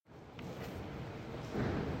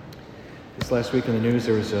This last week in the news,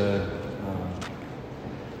 there was a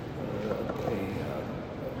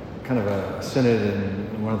kind of a synod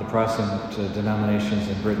in one of the Protestant denominations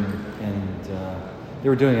in Britain, and they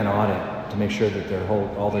were doing an audit to make sure that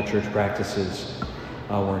all their church practices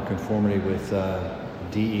were in conformity with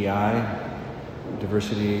DEI,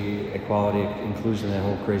 diversity, equality, inclusion, that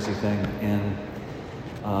whole crazy thing,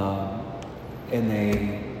 and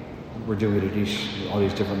they were doing it at all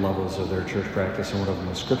these different levels of their church practice, and one of them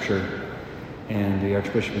was Scripture. And the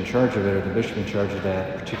Archbishop in charge of it, or the bishop in charge of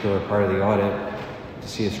that particular part of the audit, to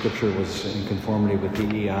see if Scripture was in conformity with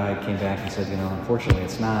DEI, came back and said, unfortunately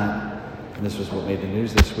it's not. And this was what made the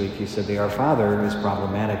news this week. He said the Our Father is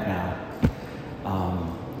problematic now.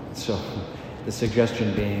 So the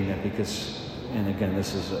suggestion being that because, and again,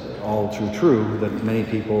 this is all too true, that many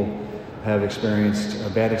people have experienced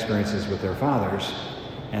bad experiences with their fathers,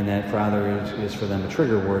 and that father is for them a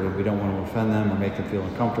trigger word, and we don't want to offend them or make them feel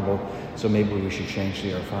uncomfortable, so maybe we should change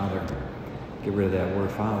the Our Father. Get rid of that word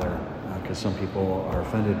Father, because some people are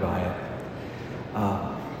offended by it.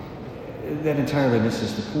 That entirely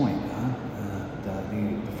misses the point.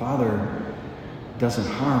 The Father doesn't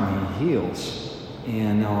harm, He heals.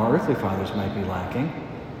 And our earthly fathers might be lacking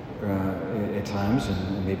at times,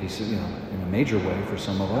 and maybe in a major way for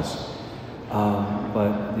some of us.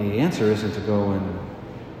 But the answer isn't to go and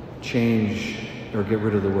change or get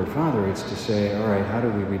rid of the word Father. It's to say, all right, how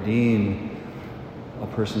do we redeem a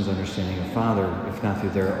person's understanding of Father, if not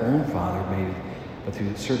through their own Father, maybe, but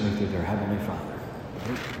certainly through their Heavenly Father.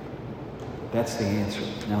 Right? That's the answer.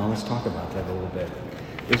 Now let's talk about that a little bit.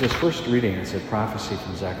 There's this first reading. It's a prophecy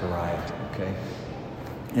from Zechariah. Okay,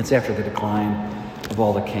 it's after the decline of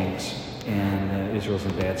all the kings, and Israel's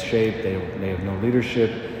in bad shape. They have no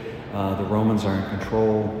leadership. The Romans are in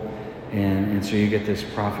control, and so you get this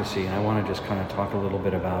prophecy. And I want to just kind of talk a little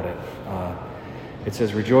bit about it. It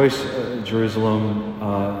says, "Rejoice, Jerusalem,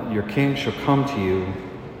 your king shall come to you,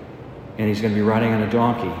 and he's going to be riding on a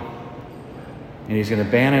donkey. And he's going to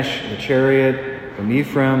banish the chariot from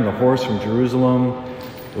Ephraim, the horse from Jerusalem.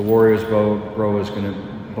 The warrior's bow is going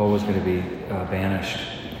to be banished,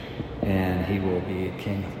 and he will be a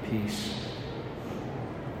king of peace."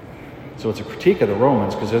 So it's a critique of the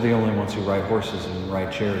Romans, because they're the only ones who ride horses and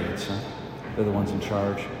ride chariots. Huh? They're the ones in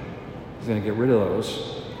charge. He's going to get rid of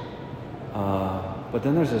those. But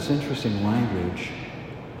then there's this interesting language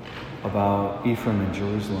about Ephraim and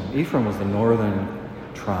Jerusalem. Ephraim was the northern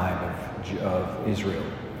tribe of Israel.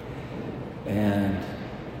 And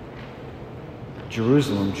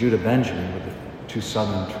Jerusalem, Judah, Benjamin, were the two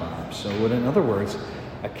southern tribes. So in other words,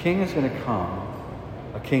 a king is going to come,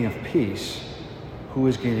 a king of peace, who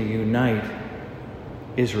is going to unite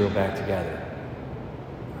Israel back together.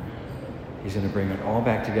 He's going to bring it all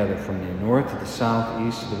back together from the north to the south,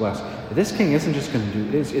 east to the west. But this king isn't just going to do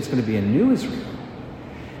this, it's going to be a new Israel.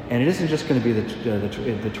 And it isn't just going to be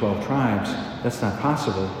the 12 tribes. That's not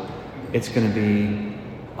possible. It's going to be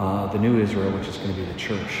the new Israel, which is going to be the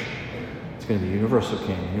church. It's going to be universal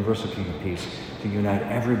king of peace, to unite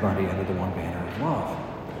everybody under the one banner of love.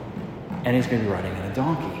 And he's going to be riding on a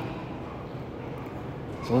donkey.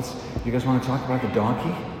 So you guys want to talk about the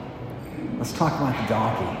donkey? Let's talk about the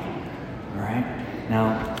donkey. All right.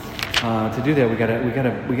 Now, to do that, we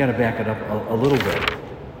gotta back it up a little bit.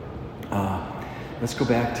 Let's go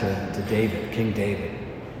back to David, King David.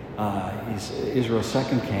 He's Israel's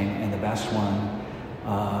second king and the best one.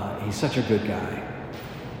 He's such a good guy.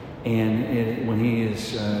 And when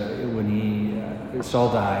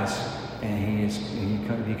Saul dies and he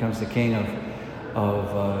becomes the king of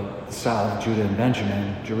the south, Judah and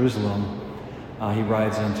Benjamin, Jerusalem, he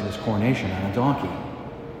rides into his coronation on a donkey.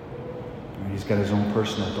 He's got his own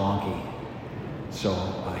personal donkey. So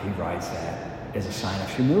he rides that as a sign of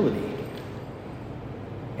humility.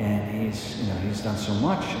 And he's done so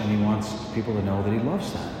much, and he wants people to know that he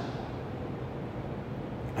loves them.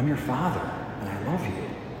 I'm your father, and I love you.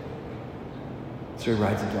 So he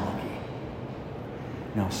rides a donkey.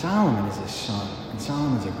 Now Solomon is his son, and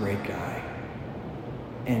Solomon's a great guy.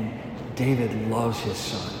 And David loves his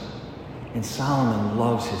son, and Solomon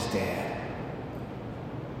loves his dad.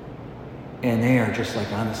 And they are just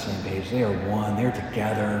like on the same page. They are one. They're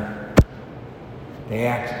together. They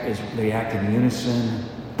act in unison.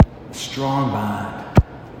 A strong bond.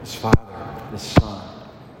 His father, his son,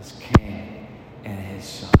 his king, and his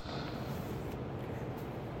son.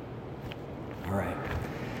 All right.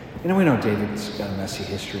 We know David's got a messy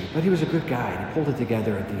history, but he was a good guy, and he pulled it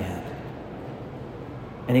together at the end.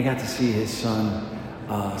 And he got to see his son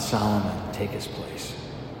Solomon take his place.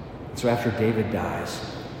 So after David dies,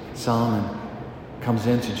 Solomon comes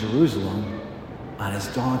into Jerusalem on his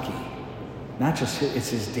donkey. not just it's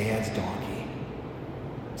his dad's donkey.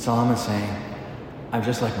 Solomon's saying, I'm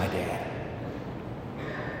just like my dad.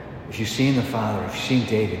 If you've seen the Father, if you've seen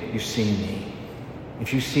David, you've seen me.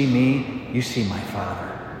 If you see me, you see my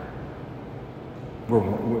Father.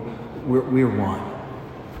 We're one.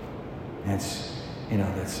 And it's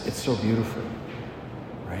so beautiful,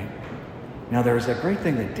 right? Now there was that great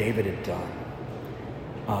thing that David had done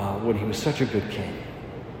when he was such a good king.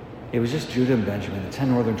 It was just Judah and Benjamin. The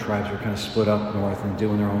 10 northern tribes were kind of split up north and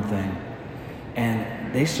doing their own thing.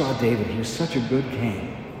 And they saw David. He was such a good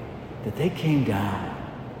king that they came down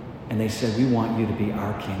and they said, we want you to be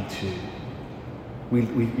our king too.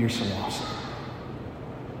 You're so awesome.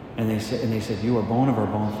 And they said, you are bone of our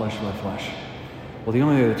bone, flesh of our flesh. Well, the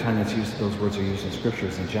only other time those words are used in Scripture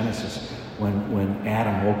is in Genesis, when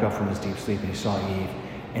Adam woke up from his deep sleep and he saw Eve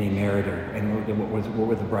and he married her. And what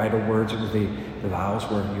were the bridal words? It was the vows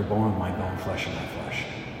were, you're bone of my bone, flesh of my flesh.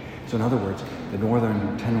 So in other words, the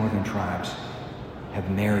 10 northern tribes have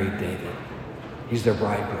married David. He's their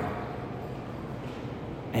bridegroom.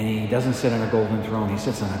 And he doesn't sit on a golden throne, he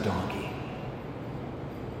sits on a donkey.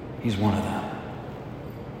 He's one of them.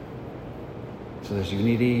 So there's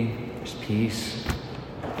unity, there's peace,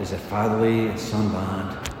 there's a fatherly and son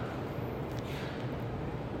bond.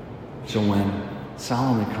 So when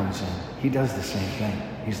Solomon comes in, he does the same thing.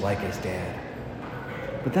 He's like his dad.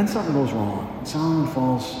 But then something goes wrong. Solomon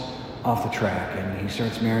falls off the track and he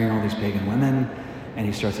starts marrying all these pagan women and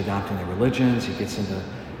he starts adopting their religions. He gets into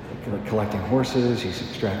collecting horses, he's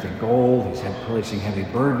extracting gold, he's placing heavy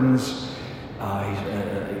burdens,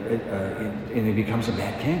 and he becomes a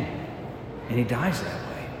bad king. And he dies that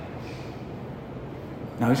way.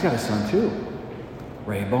 Now he's got a son too,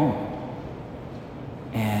 Rehoboam.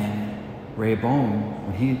 And Rehoboam,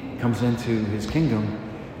 when he comes into his kingdom,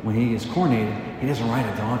 when he is coronated, he doesn't ride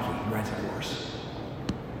a donkey, he rides a horse.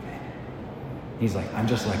 Okay. He's like, I'm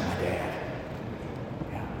just like my dad.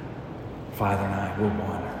 Yeah. Father and I, we're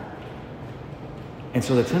one. And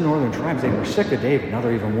so the 10 northern tribes, they were sick of David. Now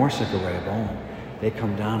they're even more sick of Rehoboam. They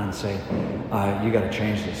come down and say, you got to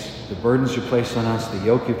change this. The burdens you place on us, the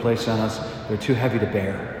yoke you place on us, they're too heavy to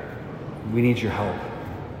bear. We need your help.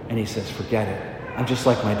 And he says, forget it. I'm just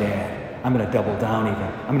like my dad. I'm going to double down even.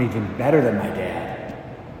 I'm even better than my dad.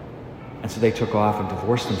 And so they took off and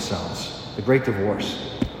divorced themselves. The great divorce.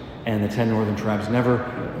 And the 10 northern tribes never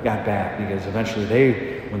got back because eventually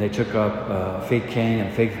when they took up a fake king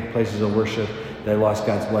and fake places of worship, they lost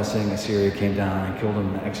God's blessing. Assyria came down and killed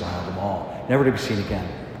them and exiled them all, never to be seen again.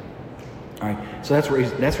 All right, so that's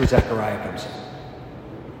where Zechariah comes in.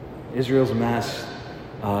 Israel's a mess.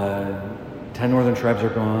 10 northern tribes are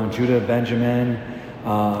gone. Judah, Benjamin,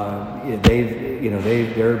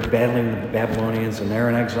 they're battling the Babylonians and they're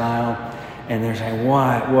in exile. And they're saying,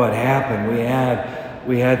 what happened?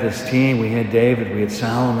 We had this team. We had David. We had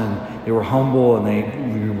Solomon. They were humble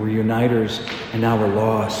and we were uniters, and now we're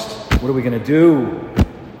lost. What are we going to do?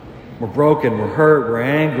 We're broken, we're hurt, we're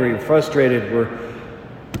angry, we're frustrated,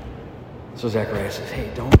 So Zechariah says, hey,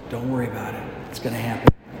 don't worry about it. It's going to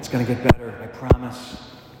happen. It's going to get better, I promise.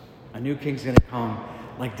 A new king's going to come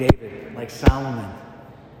like David, like Solomon.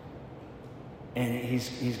 And he's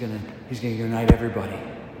going to unite everybody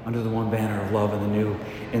under the one banner of love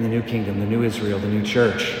in the new kingdom, the new Israel, the new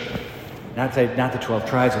church. Not the 12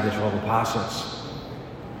 tribes or the 12 apostles.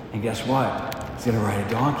 And guess what? He's going to ride a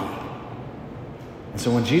donkey. And so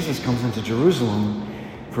when Jesus comes into Jerusalem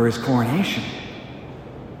for his coronation,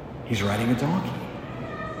 he's riding a donkey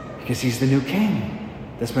because he's the new king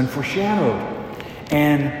that's been foreshadowed.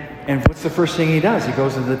 And what's the first thing he does? He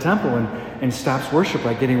goes into the temple and stops worship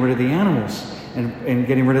by getting rid of the animals and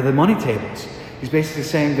getting rid of the money tables. He's basically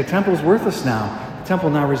saying the temple's worthless now. The temple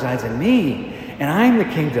now resides in me, and I'm the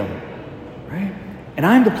kingdom, right? And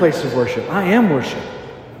I'm the place of worship. I am worship.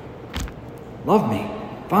 Love me.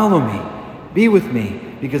 Follow me. Be with me,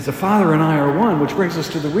 because the Father and I are one, which brings us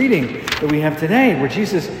to the reading that we have today, where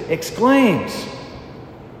Jesus exclaims,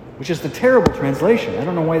 which is the terrible translation. I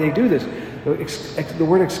don't know why they do this. The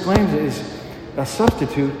word exclaims is a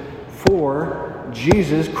substitute for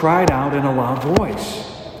Jesus cried out in a loud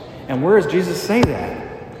voice. And where does Jesus say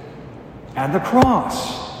that? At the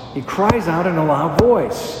cross. He cries out in a loud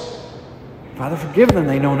voice. Father, forgive them.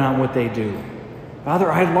 They know not what they do.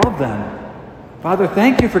 Father, I love them. Father,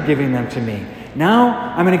 thank you for giving them to me.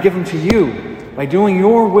 Now I'm going to give them to you by doing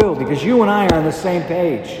your will, because you and I are on the same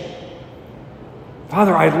page.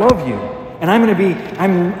 Father, I love you, and I'm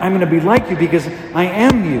going to be like you because I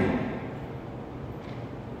am you.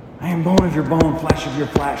 I am bone of your bone, flesh of your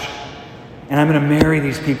flesh. And I'm going to marry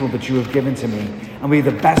these people that you have given to me. I'll be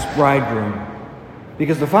the best bridegroom.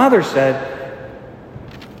 Because the Father said,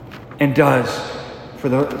 and does. For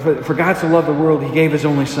God so loved the world, he gave his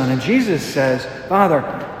only Son. And Jesus says, Father,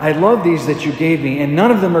 I love these that you gave me, and none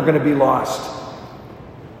of them are going to be lost.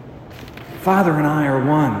 Father and I are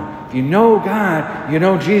one. If you know God, you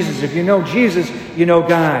know Jesus. If you know Jesus, you know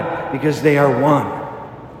God, because they are one.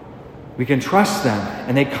 We can trust them,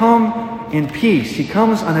 and they come in peace. He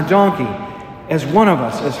comes on a donkey as one of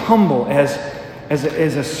us, as humble, as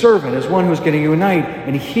a servant, as one who's going to unite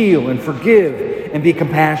and heal and forgive and be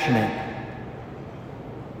compassionate.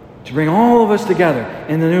 To bring all of us together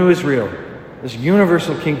in the new Israel, this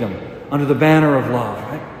universal kingdom under the banner of love,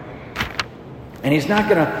 right? And he's not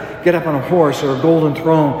going to get up on a horse or a golden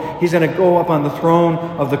throne. He's going to go up on the throne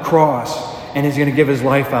of the cross, and he's going to give his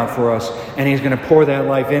life out for us, and he's going to pour that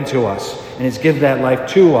life into us, and he's give that life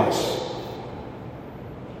to us.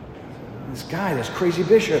 This guy, this crazy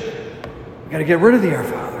bishop, we've got to get rid of the Our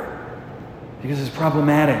Father because it's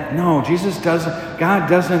problematic. No, God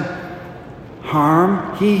doesn't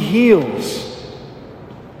harm, he heals.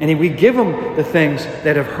 And we give him the things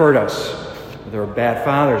that have hurt us. Whether we're bad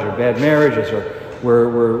fathers or bad marriages, or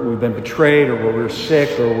we've been betrayed, or we're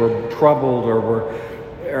sick, or we're troubled, or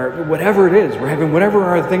whatever it is. We're having whatever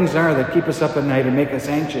our things are that keep us up at night and make us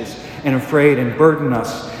anxious and afraid and burden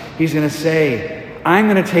us. He's going to say, I'm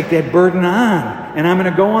going to take that burden on, and I'm going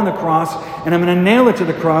to go on the cross, and I'm going to nail it to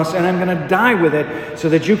the cross, and I'm going to die with it so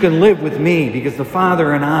that you can live with me, because the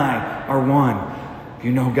Father and I are one.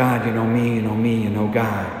 You know God, you know me, you know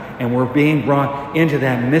God. And we're being brought into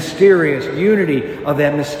that mysterious unity of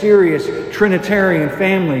that mysterious Trinitarian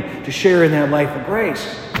family to share in that life of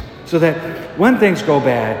grace. So that when things go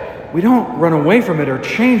bad, we don't run away from it or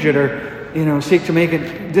change it or seek to make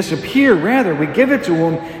it disappear. Rather, we give it to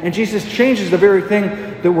him, and Jesus changes the very thing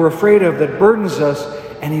that we're afraid of, that burdens us,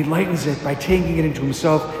 and he lightens it by taking it into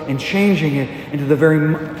himself and changing it into the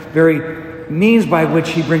very means by which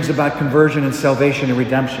he brings about conversion and salvation and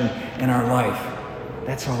redemption in our life.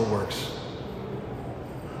 That's how it works.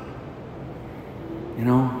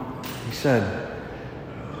 He said,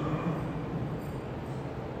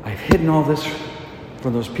 I've hidden all this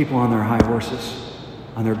from those people on their high horses,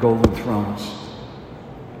 on their golden thrones.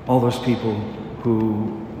 All those people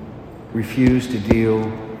who refuse to deal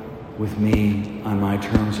with me on my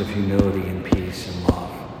terms of humility and peace and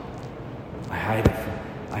love. I hide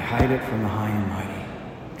it from the high and mighty,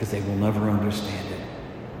 because they will never understand it.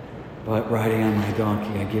 But riding on my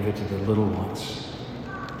donkey, I give it to the little ones.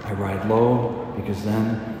 I ride low, because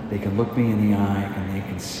then they can look me in the eye and they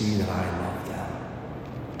can see that I love them.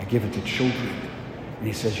 I give it to children. And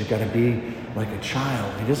he says, you've got to be like a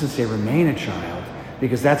child. He doesn't say remain a child,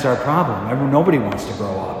 because that's our problem. Nobody wants to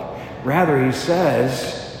grow up. Rather, he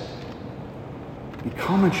says,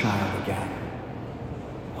 become a child again.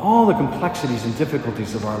 All the complexities and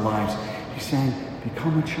difficulties of our lives, he's saying,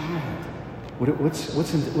 become a child.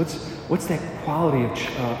 What's that quality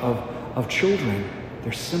of children?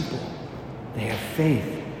 They're simple. They have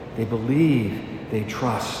faith. They believe. They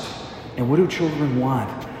trust. And what do children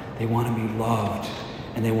want? They want to be loved,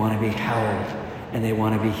 and they want to be held, and they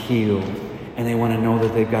want to be healed, and they want to know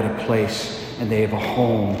that they've got a place, and they have a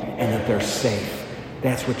home, and that they're safe.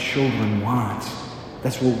 That's what children want.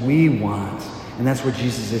 That's what we want. And that's what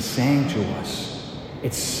Jesus is saying to us.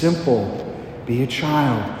 It's simple. Be a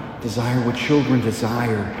child. Desire what children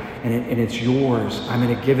desire, and it's yours. I'm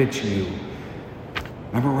going to give it to you.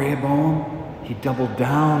 Remember Rehoboam? He doubled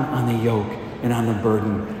down on the yoke and on the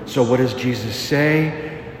burden. So what does Jesus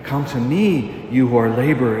say? Come to me, you who are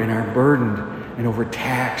labor and are burdened and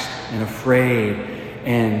overtaxed and afraid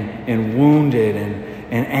and wounded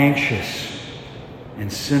and anxious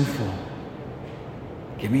and sinful.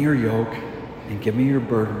 Give me your yoke and give me your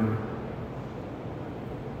burden,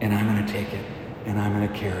 and I'm going to take it, and I'm going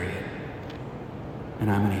to carry it, and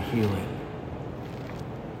I'm going to heal it,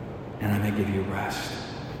 and I'm going to give you rest.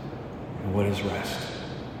 And what is rest?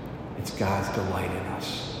 It's God's delight in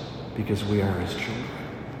us, because we are his children.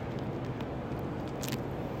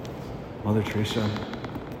 Mother Teresa,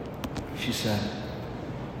 she said,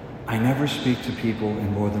 I never speak to people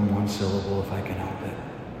in more than one syllable if I can help it,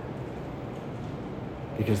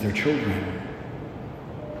 because they're children,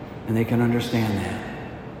 and they can understand that.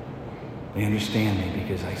 They understand me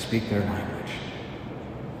because I speak their language.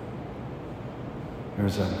 There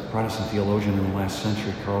was a Protestant theologian in the last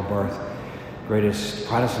century, Karl Barth, greatest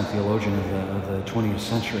Protestant theologian of the 20th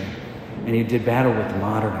century, and he did battle with the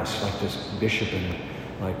modernists, like this bishop, and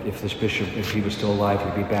like if he was still alive,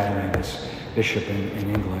 he'd be battling this bishop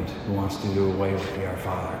in England who wants to do away with the Our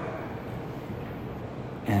Father.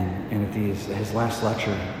 And at his last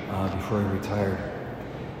lecture before he retired,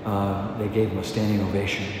 they gave him a standing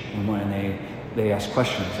ovation, and they asked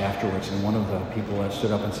questions afterwards, and one of the people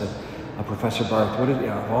stood up and said, Professor Barth, what is,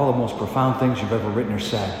 of all the most profound things you've ever written or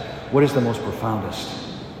said, what is the most profoundest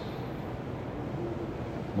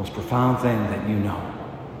thing that you know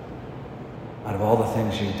out of all the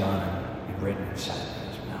things you've done and written and said?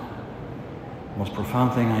 No. The most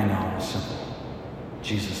profound thing I know is simple.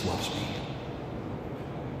 Jesus loves me.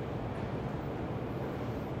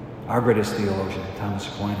 Our greatest theologian, Thomas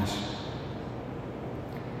Aquinas,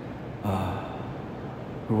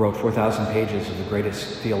 who wrote 4,000 pages of the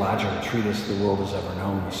greatest theological treatise the world has ever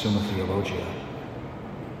known, the Summa Theologia.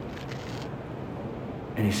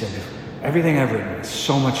 And he said, everything I've written is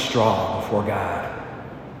so much straw before God.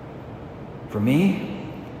 For me,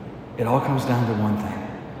 it all comes down to one thing,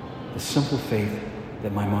 the simple faith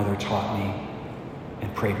that my mother taught me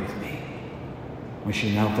and prayed with me when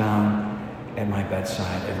she knelt down at my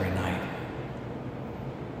bedside every night.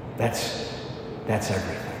 That's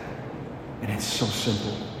everything. And it's so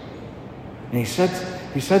simple. And he said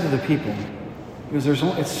to the people, because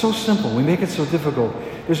it's so simple, we make it so difficult.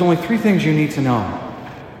 There's only 3 things you need to know.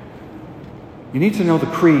 You need to know the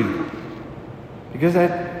creed, because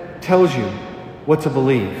that tells you what to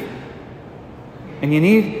believe. And you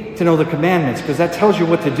need to know the commandments, because that tells you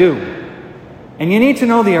what to do. And you need to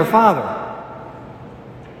know the Our Father,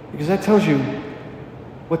 because that tells you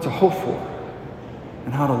what to hope for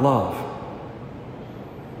and how to love.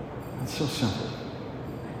 It's so simple.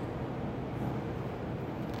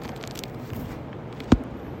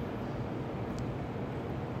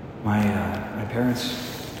 My parents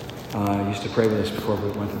used to pray with us before we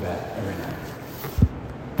went to bed every night.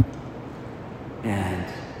 And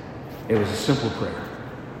it was a simple prayer.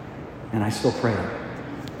 And I still pray it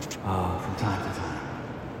from time to time,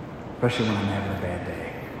 especially when I'm having a bad day.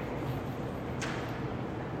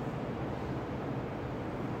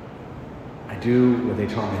 I do what they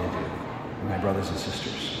taught me to do, my brothers and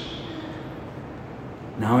sisters.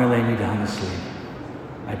 Now I lay me down to sleep.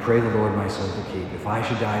 I pray the Lord my soul to keep. If I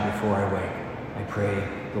should die before I wake, I pray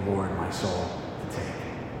the Lord my soul to take.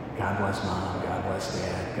 God bless Mom, God bless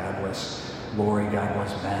Dad, God bless Lori, God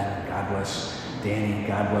bless Ben, God bless Danny,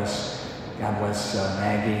 God bless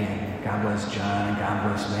Maggie, and God bless John, and God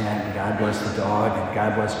bless Matt, and God bless the dog, and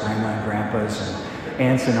God bless Grandma and Grandpas, and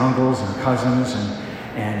aunts and uncles and cousins,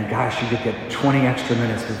 and gosh, you could get 20 extra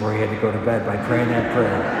minutes before you had to go to bed by praying that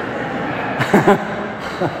prayer.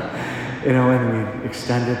 And we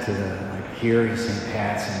extend it to here in St.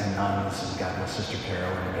 Pat's and the nuns, and God bless Sister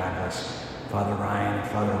Carol, and God bless Father Ryan and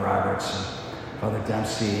Father Roberts, and Father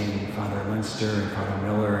Dempsey, and Father Linster, and Father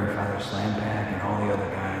Miller, and Father Slampack, and all the other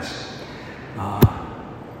guys.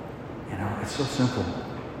 It's so simple,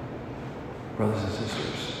 brothers and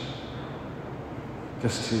sisters,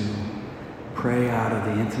 just to pray out of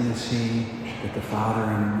the intimacy that the Father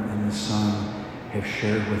and the Son have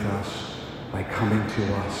shared with us by coming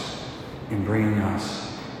to us and bringing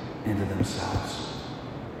us into themselves.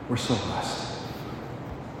 We're so blessed.